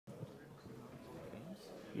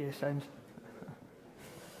Yes, AIMS.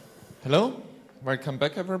 Hello, welcome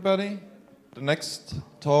back everybody. The next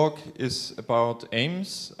talk is about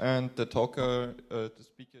AIMS, and the speaker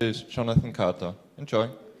is Jonathan Carter. Enjoy.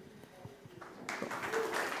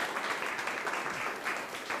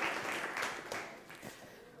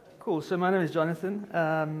 Cool, so my name is Jonathan.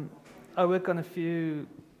 I work on a few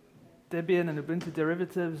Debian and Ubuntu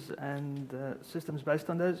derivatives and systems based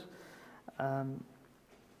on those.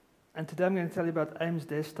 And today I'm going to tell you about AIMS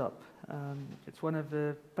Desktop. It's one of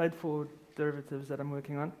the paid-for derivatives that I'm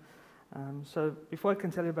working on. So before I can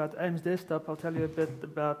tell you about AIMS Desktop, I'll tell you a bit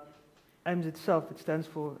about AIMS itself. It stands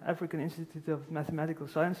for African Institute of Mathematical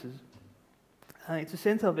Sciences. It's a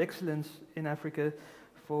center of excellence in Africa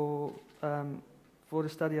for the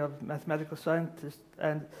study of mathematical scientists,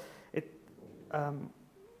 and it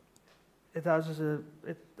houses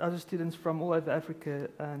students from all over Africa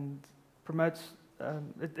and promotes.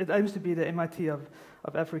 It aims to be the MIT of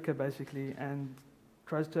Africa, basically, and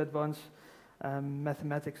tries to advance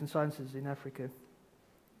mathematics and sciences in Africa.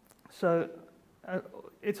 So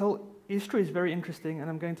its whole history is very interesting,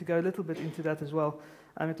 and I'm going to go a little bit into that as well.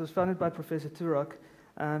 It was founded by Professor Turok.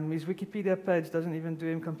 His Wikipedia page doesn't even do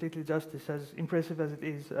him completely justice, as impressive as it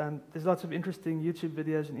is. There's lots of interesting YouTube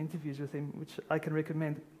videos and interviews with him, which I can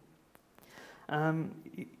recommend.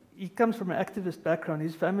 He comes from an activist background.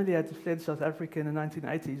 His family had to flee South Africa in the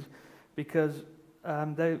 1980s because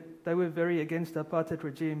they were very against the apartheid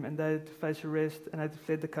regime, and they had to face arrest and had to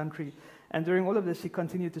flee the country. And during all of this, he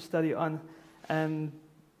continued to study on and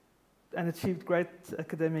achieved great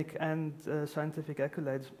academic and scientific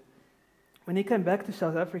accolades. When he came back to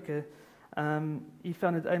South Africa, he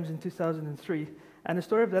founded AIMS in 2003. And the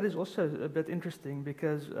story of that is also a bit interesting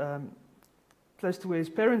because close to where his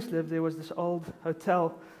parents lived, there was this old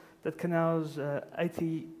hotel that can house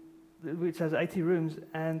which has 80 rooms,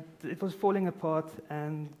 and it was falling apart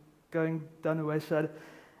and going down the wayside.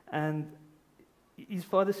 And his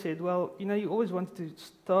father said, well, you know, you always wanted to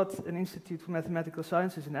start an institute for mathematical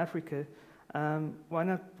sciences in Africa.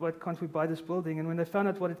 Why can't we buy this building? And when they found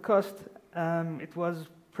out what it cost, it was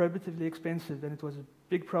prohibitively expensive, and it was a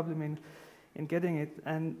big problem in getting it.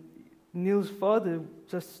 And Neil's father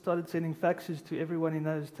just started sending faxes to everyone he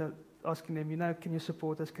knows, asking them, you know, can you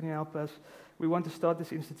support us? Can you help us? We want to start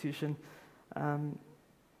this institution.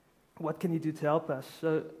 What can you do to help us?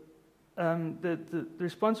 So the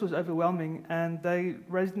response was overwhelming, and they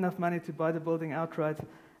raised enough money to buy the building outright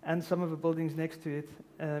and some of the buildings next to it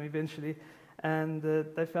eventually. And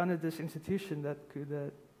they founded this institution that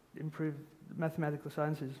could improve mathematical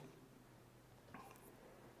sciences.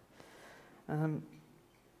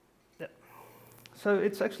 Yeah. So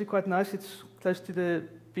it's actually quite nice. It's close to the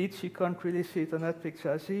beach. You can't really see it on that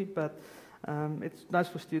picture, I see, but it's nice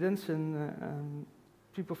for students, and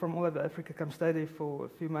people from all over Africa come stay there for a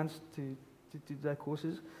few months to do their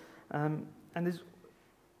courses. And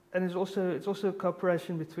it's also a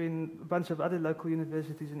cooperation between a bunch of other local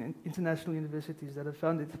universities and international universities that have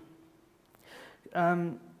founded.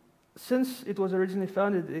 Since it was originally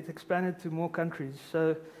founded, it expanded to more countries.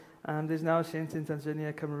 So there's now a center in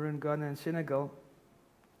Tanzania, Camaroon, Ghana, and Senegal.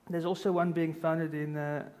 There's also one being founded in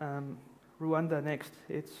Rwanda next.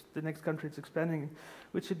 It's the next country it's expanding,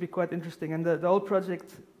 which should be quite interesting. And the whole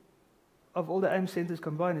project of all the AIMS centers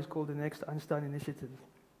combined is called the Next Einstein Initiative.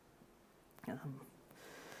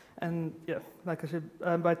 And yeah, like I said,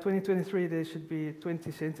 by 2023 there should be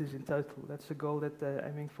 20 centers in total. That's the goal that they're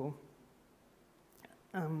aiming for.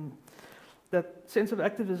 That sense of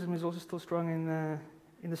activism is also still strong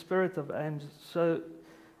in the spirit of AIMS. So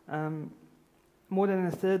more than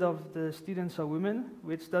a third of the students are women,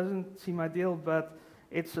 which doesn't seem ideal, but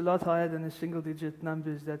it's a lot higher than the single-digit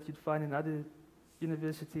numbers that you'd find in other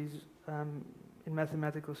universities in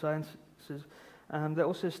mathematical sciences. They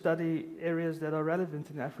also study areas that are relevant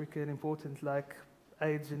in Africa and important, like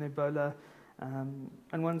AIDS and Ebola. And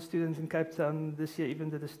one student in Cape Town this year even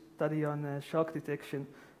did a study on shark detection,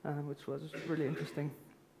 which was really interesting.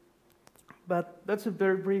 But that's a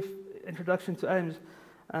very brief introduction to AIMS.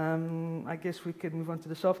 I guess we can move on to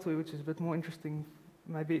the software, which is a bit more interesting,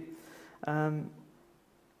 maybe.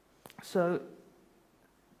 So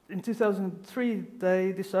in 2003,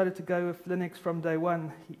 they decided to go with Linux from day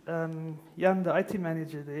one. Jan, the IT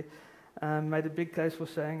manager there, made a big case for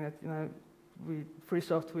saying that, you know, free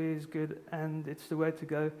software is good and it's the way to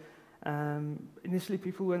go. Initially,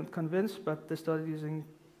 people weren't convinced, but they started using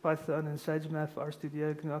Python and SageMath,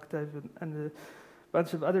 RStudio, GNU Octave, and a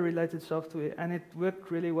bunch of other related software, and it worked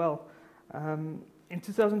really well. In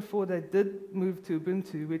 2004, they did move to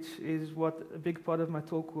Ubuntu, which is what a big part of my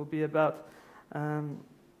talk will be about.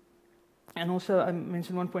 And also, I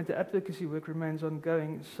mentioned one point, the advocacy work remains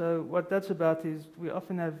ongoing. So what that's about is we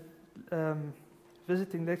often have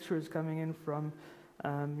visiting lecturers coming in from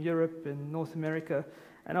Europe and North America,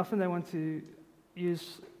 and often they want to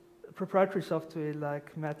use proprietary software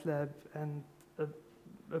like MATLAB and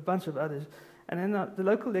a bunch of others. And then the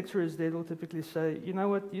local lecturers there will typically say, you know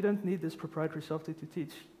what, you don't need this proprietary software to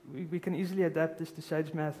teach. We can easily adapt this to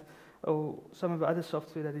Sage Math or some of the other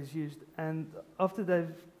software that is used. And after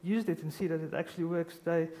they've used it and see that it actually works,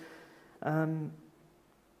 they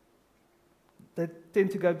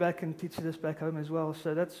tend to go back and teach this back home as well.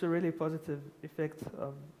 So that's a really positive effect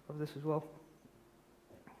of this as well.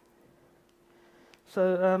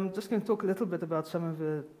 So I'm just going to talk a little bit about some of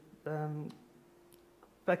the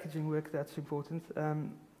packaging work that's important.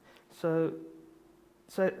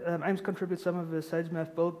 AIMS contributes some of the Sage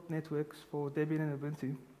Math build networks for Debian and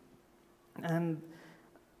Ubuntu. And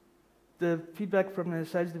the feedback from the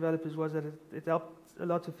Sage developers was that it helped a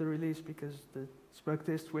lot with the release because the smoke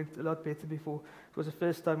test went a lot better before. It was the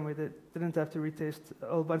first time where they didn't have to retest a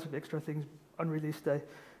whole bunch of extra things on release day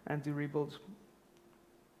and do rebuilds.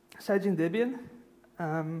 Sage and Debian.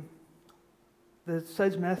 The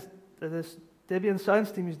Sage Math, this Debian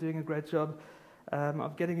science team is doing a great job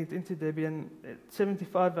of getting it into Debian.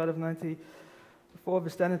 75 out of 94 of the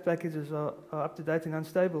standard packages are up to date and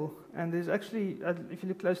unstable. And there's actually, if you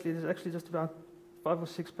look closely, there's actually just about 5 or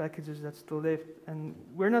 6 packages that's still left. And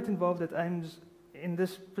we're not involved at AIMS in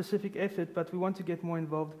this specific effort, but we want to get more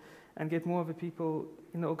involved and get more of the people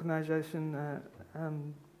in the organization,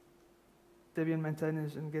 Debian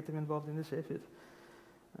maintainers, and get them involved in this effort.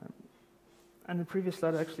 And the previous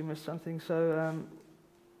slide, I actually missed something. So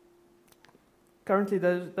currently,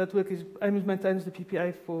 that work is, AIMS maintains the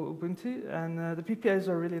PPA for Ubuntu, and the PPAs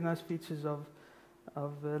are really nice features of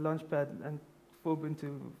Launchpad and for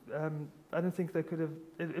Ubuntu. I don't think they could have,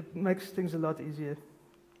 it makes things a lot easier.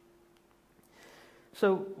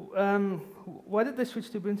 So why did they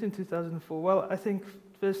switch to Ubuntu in 2004? Well, I think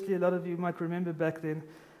firstly, a lot of you might remember back then,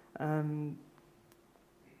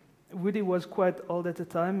 Woody was quite old at the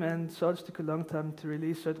time, and Sarge took a long time to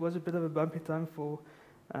release, so it was a bit of a bumpy time for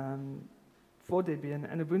Debian,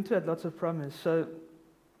 and Ubuntu had lots of promise. So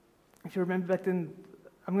if you remember back then,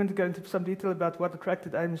 I'm going to go into some detail about what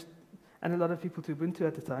attracted AIMS and a lot of people to Ubuntu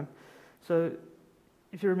at the time. So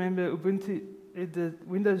if you remember, Ubuntu, the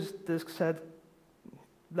Windows disks had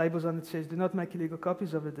labels on it that says, do not make illegal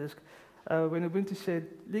copies of a disk. When Ubuntu said,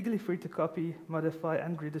 legally free to copy, modify,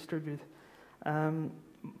 and redistribute. And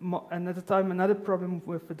at the time, another problem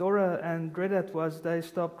with Fedora and Red Hat was they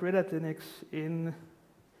stopped Red Hat Linux in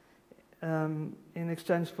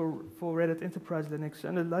exchange for Red Hat Enterprise Linux.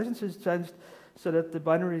 And the licenses changed so that the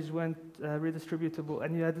binaries weren't redistributable,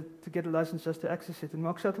 and you had to get a license just to access it. And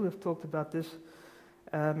Mark Shuttleworth talked about this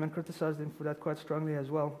and criticized them for that quite strongly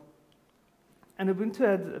as well. And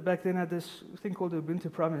Ubuntu back then had this thing called the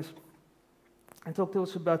Ubuntu Promise. I talked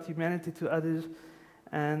also about humanity to others,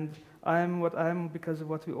 and I am what I am because of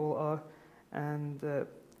what we all are. And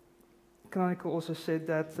Canonical also said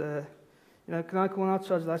that Canonical will not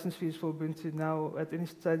charge license fees for Ubuntu now at any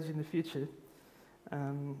stage in the future.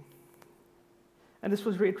 And this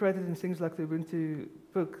was reiterated in things like the Ubuntu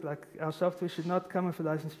book, like our software should not come with a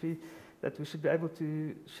license fee, that we should be able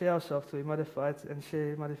to share our software, modify it, and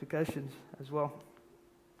share modifications as well.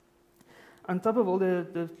 On top of all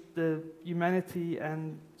the humanity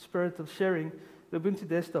and spirit of sharing, the Ubuntu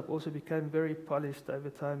desktop also became very polished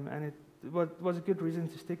over time, and it was a good reason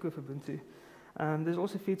to stick with Ubuntu. There's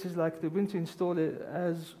also features like the Ubuntu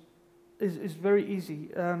installer is very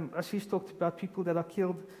easy. Ashish talked about people that are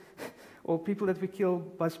killed, or people that we kill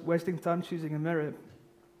by wasting time choosing a mirror.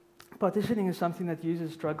 Partitioning is something that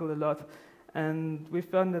users struggle a lot, and we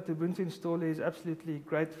found that the Ubuntu installer is absolutely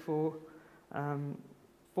great for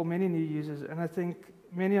many new users, and I think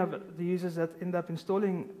many of the users that end up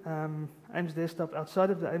installing AIMS desktop outside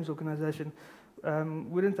of the AIMS organization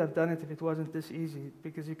wouldn't have done it if it wasn't this easy,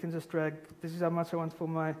 because you can just drag, this is how much I want for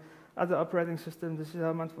my other operating system, this is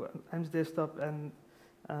how much for AIMS desktop, and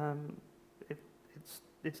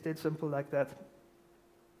it's dead simple like that.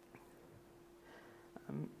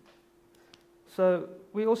 So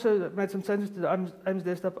we also made some changes to the AIMS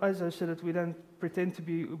desktop ISO so that we don't pretend to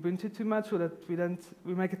be Ubuntu too much, or that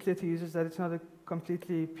we make it clear to users that it's not a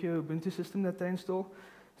completely pure Ubuntu system that they install.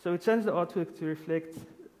 So we changed the artwork to reflect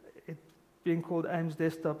it being called AIMS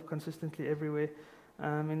desktop consistently everywhere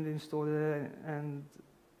in the installer and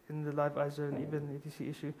in the live ISO and even etc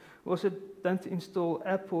issue. We also don't install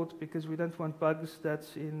AppPort because we don't want bugs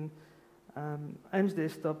that's in AIMS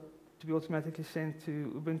desktop to be automatically sent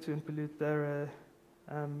to Ubuntu and pollute their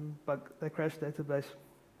crash database.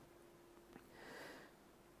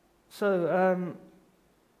 So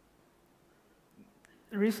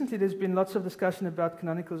recently there's been lots of discussion about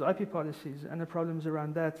Canonical's IP policies and the problems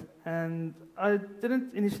around that. And I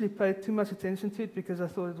didn't initially pay too much attention to it because I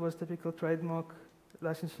thought it was typical trademark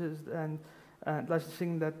licenses and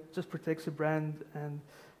licensing that just protects a brand and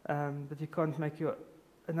that you can't make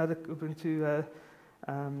another Ubuntu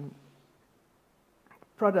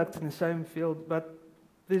product in the same field. But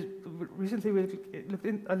recently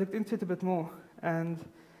I looked into it a bit more, and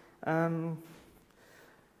I'm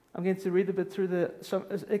going to read a bit through some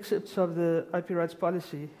excerpts of the IP rights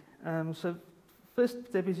policy. So first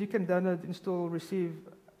step is you can download, install, receive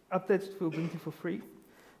updates for Ubuntu for free.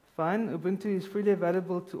 Fine. Ubuntu is freely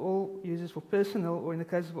available to all users for personal, or in the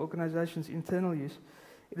case of organizations, internal use.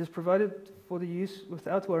 It is provided for the use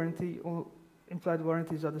without warranty, or implied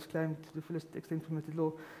warranties are disclaimed to the fullest extent permitted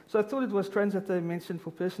law. So I thought it was strange that they mentioned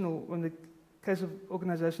for personal in the case of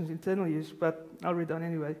organizations' internal use, but I'll read on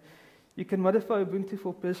anyway. You can modify Ubuntu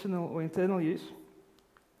for personal or internal use.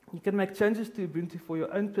 You can make changes to Ubuntu for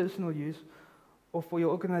your own personal use or for your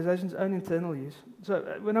organization's own internal use.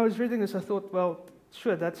 So when I was reading this, I thought, well,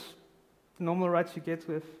 sure, that's the normal rights you get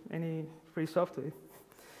with any free software.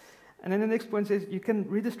 And then the next point says you can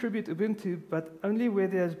redistribute Ubuntu, but only where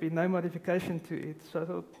there has been no modification to it. So I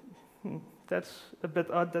thought, that's a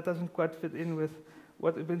bit odd. That doesn't quite fit in with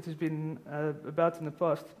what Ubuntu's been about in the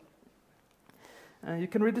past. You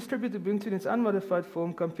can redistribute Ubuntu in its unmodified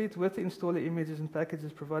form, complete with the installer images and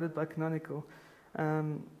packages provided by Canonical.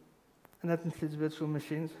 And that includes virtual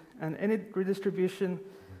machines. And any redistribution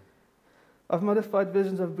of modified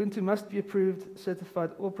versions of Ubuntu must be approved,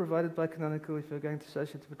 certified, or provided by Canonical if you're going to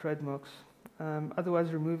associate it with trademarks.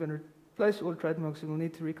 Otherwise, remove and replace all trademarks, and you'll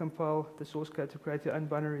need to recompile the source code to create your own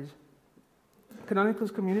binaries.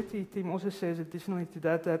 Canonical's community team also says, additionally to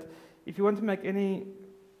that, that if you want to make any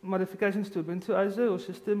modifications to Ubuntu ISO or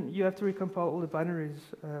system, you have to recompile all the binaries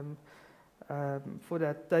for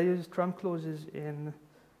that. They use trump clauses in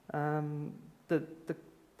the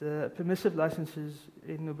permissive licenses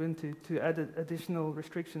in Ubuntu to add additional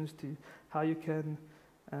restrictions to how you can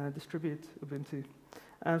distribute Ubuntu.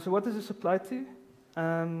 So what does this apply to?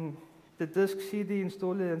 The disk, CD,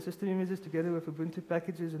 installer, and system images together with Ubuntu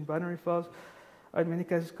packages and binary files are in many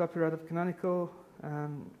cases copyright of Canonical,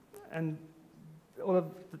 and all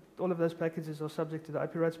of those packages are subject to the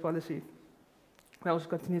IP rights policy. I also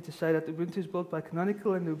continue to say that Ubuntu is built by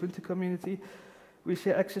Canonical and the Ubuntu community. We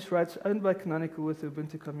share access rights owned by Canonical with the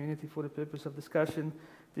Ubuntu community for the purpose of discussion,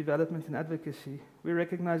 development, and advocacy. We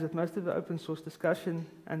recognize that most of the open source discussion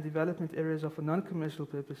and development areas are for non-commercial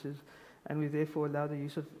purposes, and we therefore allow the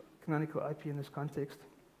use of Canonical IP in this context.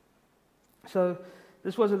 So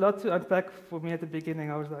this was a lot to unpack for me at the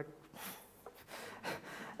beginning. I was like,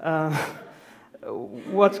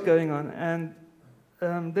 what's going on? And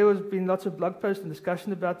there has been lots of blog posts and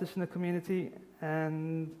discussion about this in the community,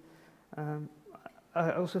 and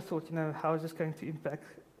I also thought, how is this going to impact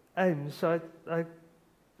AIMS? So I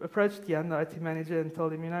approached Jan, the IT manager, and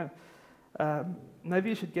told him, maybe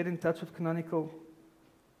you should get in touch with Canonical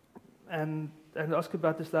and ask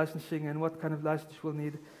about this licensing and what kind of license we'll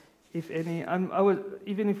need, if any.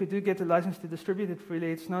 Even if we do get a license to distribute it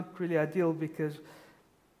freely, it's not really ideal because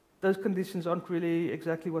those conditions aren't really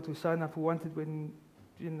exactly what we signed up for, wanted when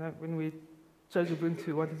we chose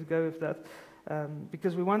Ubuntu, wanted to go with that.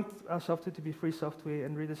 Because we want our software to be free software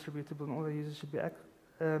and redistributable, and all the users should be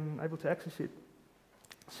able to access it.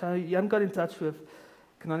 So Jan got in touch with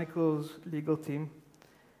Canonical's legal team,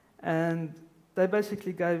 and they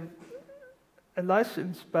basically gave a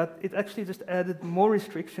license, but it actually just added more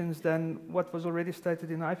restrictions than what was already stated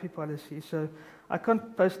in the IP policy. So I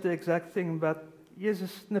can't post the exact thing, but here's a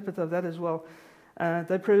snippet of that as well.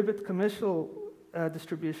 They prohibit commercial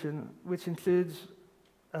distribution, which includes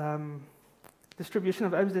distribution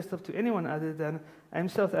of AIMS desktop to anyone other than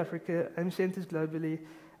AIMS South Africa, AIMS centers globally,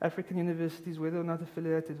 African universities, whether or not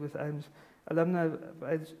affiliated with AIMS, alumni of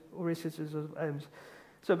AIMS or researchers of AIMS.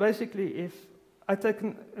 So basically, if I take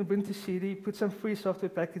an Ubuntu CD, put some free software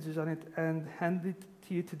packages on it, and hand it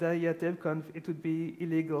to you today here at DebConf, it would be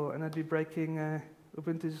illegal, and I'd be breaking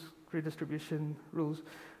Ubuntu's redistribution rules,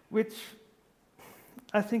 which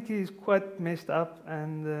I think is quite messed up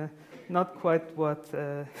and not quite what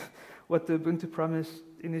the Ubuntu promise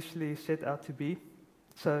initially set out to be.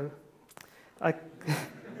 So I...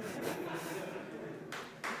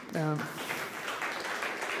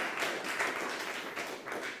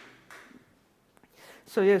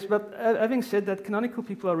 So yes, but having said that, Canonical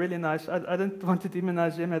people are really nice. I don't want to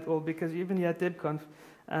demonize them at all, because even here at DebConf,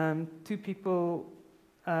 two people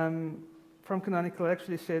from Canonical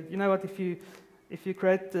actually said, you know what, if you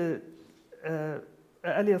create the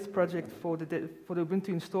alias project for the Ubuntu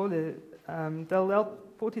installer, they'll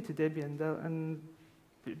help port it to Debian, and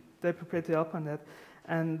they're prepared to help on that.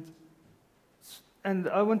 And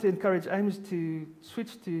I want to encourage AIMS to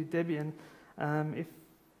switch to Debian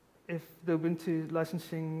if the Ubuntu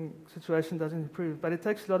licensing situation doesn't improve. But it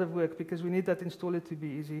takes a lot of work because we need that installer to be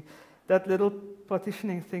easy. That little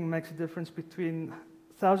partitioning thing makes a difference between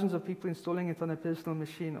thousands of people installing it on a personal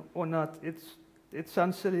machine or not. It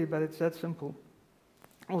sounds silly, but it's that simple.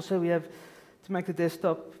 Also, we have to make the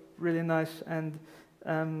desktop really nice and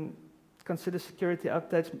consider security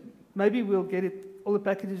updates. Maybe we'll get all the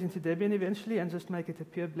packages into Debian eventually and just make it a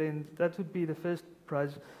pure blend. That would be the first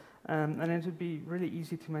prize. And it would be really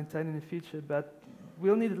easy to maintain in the future. But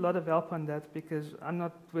we'll need a lot of help on that because I'm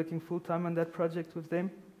not working full-time on that project with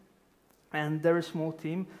them. And they're a small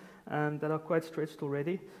team that are quite stretched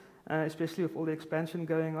already, especially with all the expansion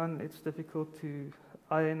going on. It's difficult to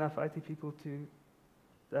hire enough IT people to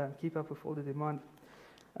keep up with all the demand.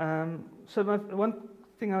 So one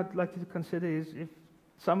thing I'd like you to consider is if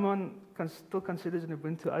someone still considers an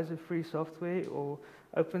Ubuntu either free software or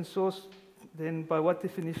open source, then by what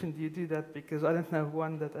definition do you do that? Because I don't know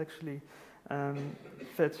one that actually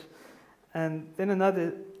fits. And then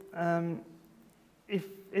another, if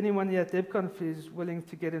anyone here at DebConf is willing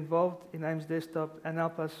to get involved in AIMS Desktop and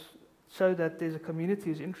help us show that there's a community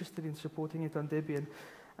who's interested in supporting it on Debian,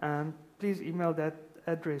 please email that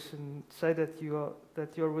address and say that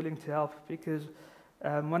you're willing to help, because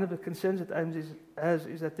one of the concerns that AIMS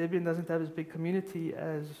is that Debian doesn't have as big community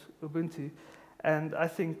as Ubuntu, and I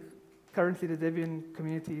think currently the Debian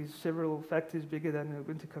community is several factors bigger than the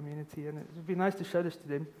Ubuntu community, and it would be nice to show this to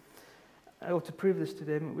them, or to prove this to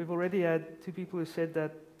them. We've already had 2 people who said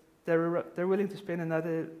that they're willing to spend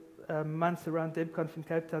another month around DebConf in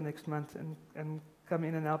Cape Town next month and come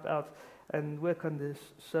in and help out and work on this.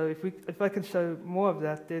 So if I can show more of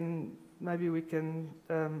that, then maybe we can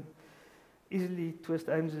easily twist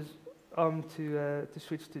AIMS's arm to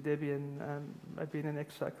switch to Debian, maybe in the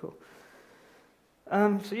next cycle.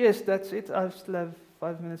 So yes, that's it. I still have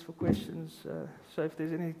 5 minutes for questions. So if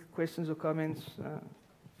there's any questions or comments,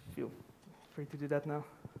 feel free to do that now.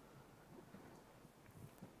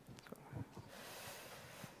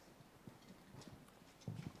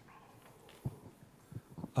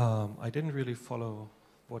 I didn't really follow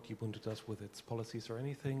what Ubuntu does with its policies or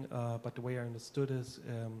anything, but the way I understood is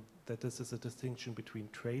that this is a distinction between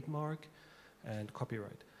trademark and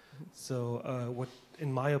copyright. So what,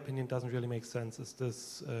 in my opinion, doesn't really make sense is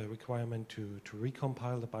this requirement to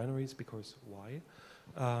recompile the binaries, because why?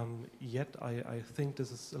 Yet I think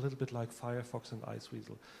this is a little bit like Firefox and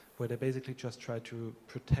Iceweasel, where they basically just try to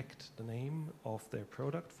protect the name of their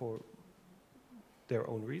product for their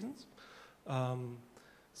own reasons.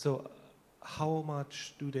 So how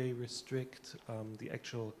much do they restrict the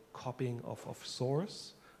actual copying of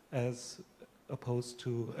source as opposed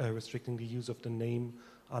to restricting the use of the name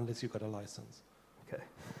unless you got a license? Okay.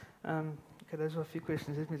 Okay, those are a few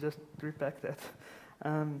questions. Let me just repack that.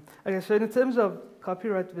 Okay, so in terms of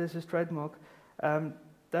copyright versus trademark,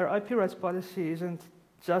 their IP rights policy isn't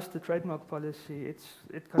just the trademark policy.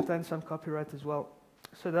 It contains some copyright as well.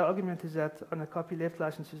 So the argument is that on the copyleft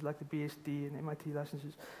licenses like the BSD and MIT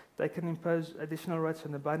licenses, they can impose additional rights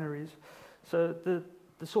on the binaries. So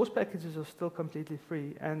the source packages are still completely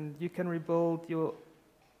free, and you can rebuild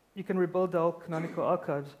the whole canonical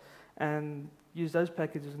archives and use those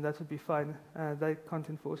packages, and that would be fine. They can't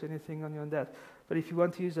enforce anything on you on that. But if you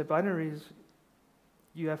want to use the binaries,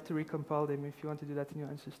 you have to recompile them if you want to do that in your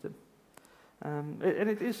own system. And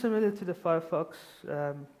it is similar to the Firefox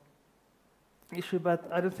issue, but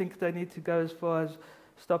I don't think they need to go as far as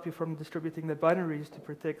stop you from distributing the binaries to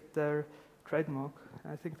protect their trademark.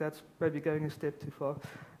 I think that's maybe going a step too far.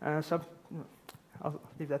 I'll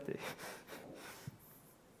leave that there.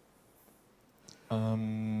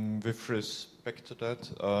 With respect to that,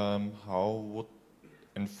 how would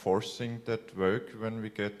enforcing that work when we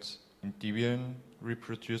get in Debian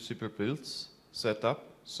reproducible builds set up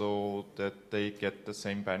so that they get the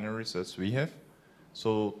same binaries as we have?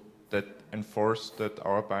 So that enforce that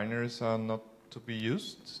our binaries are not to be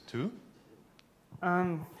used too?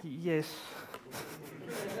 Yes.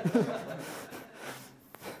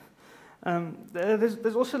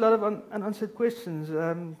 There's also a lot of unanswered questions.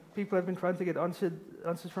 People have been trying to get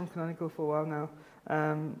answers from Canonical for a while now,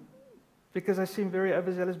 because I seem very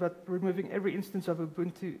overzealous about removing every instance of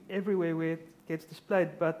Ubuntu everywhere where it gets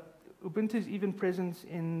displayed. But Ubuntu is even present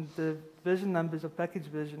in the version numbers of package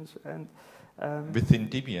versions and within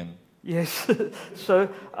Debian. Yes. So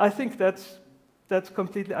I think that's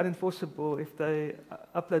completely unenforceable if they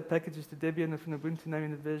upload packages to Debian with an Ubuntu name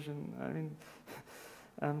in the version. I mean,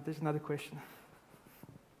 There's another question.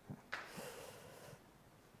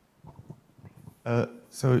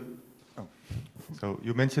 So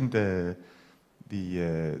you mentioned the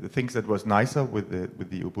things that was nicer with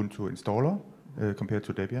the Ubuntu installer compared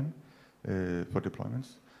to Debian for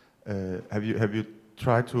deployments. Have you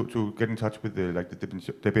tried to get in touch with the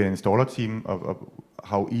Debian installer team of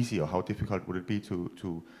how easy or how difficult would it be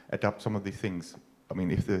to adapt some of these things? I mean,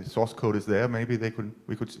 if the source code is there, maybe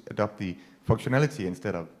we could adopt the functionality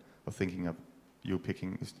instead of thinking of you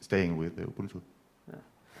staying with the Ubuntu. Yeah.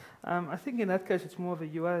 I think in that case it's more of a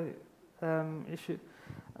UI issue.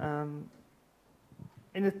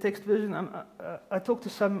 In the text version, I talked to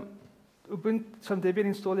some Debian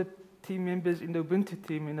installer team members in the Ubuntu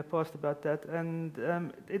team in the past about that, and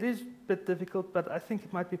it is a bit difficult, but I think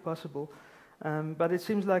it might be possible. But it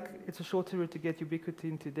seems like it's a shorter route to get Ubiquity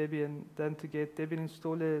into Debian than to get Debian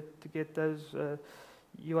installer to get those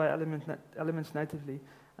UI elements natively.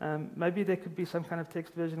 Maybe there could be some kind of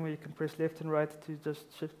text version where you can press left and right to just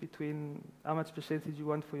shift between how much percentage you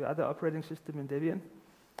want for your other operating system in Debian.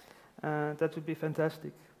 That would be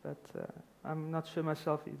fantastic, but I'm not sure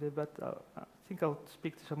myself either, but I think I'll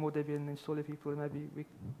speak to some more Debian installer people and maybe we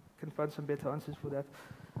can find some better answers for that.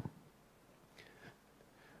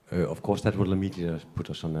 Of course, that will immediately put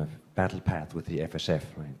us on a battle path with the FSF,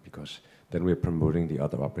 right? Because then we're promoting the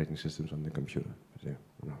other operating systems on the computer. Yeah,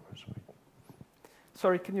 no, that's right.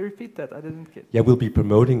 Sorry, can you repeat that? I didn't get. Yeah, we'll be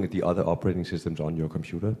promoting the other operating systems on your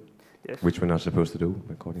computer, yes. Which we're not supposed to do,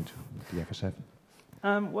 according to the FSF.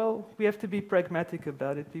 Well, we have to be pragmatic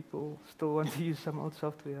about it. People still want to use some old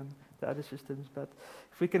software on the other systems, but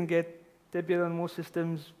if we can get Debian on more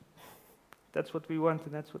systems, that's what we want,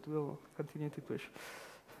 and that's what we'll continue to push.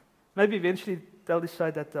 Maybe eventually they'll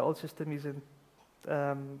decide that the old system isn't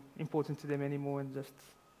important to them anymore and just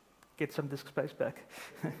get some disk space back.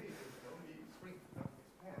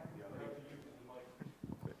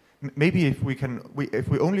 Maybe if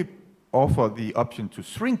we only offer the option to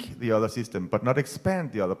shrink the other system but not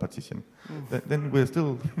expand the other partition, then we're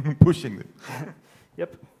still pushing it.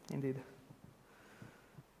 Yep, indeed.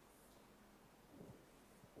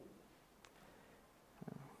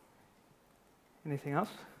 Anything else?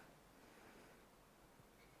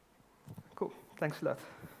 Cool. Thanks a lot.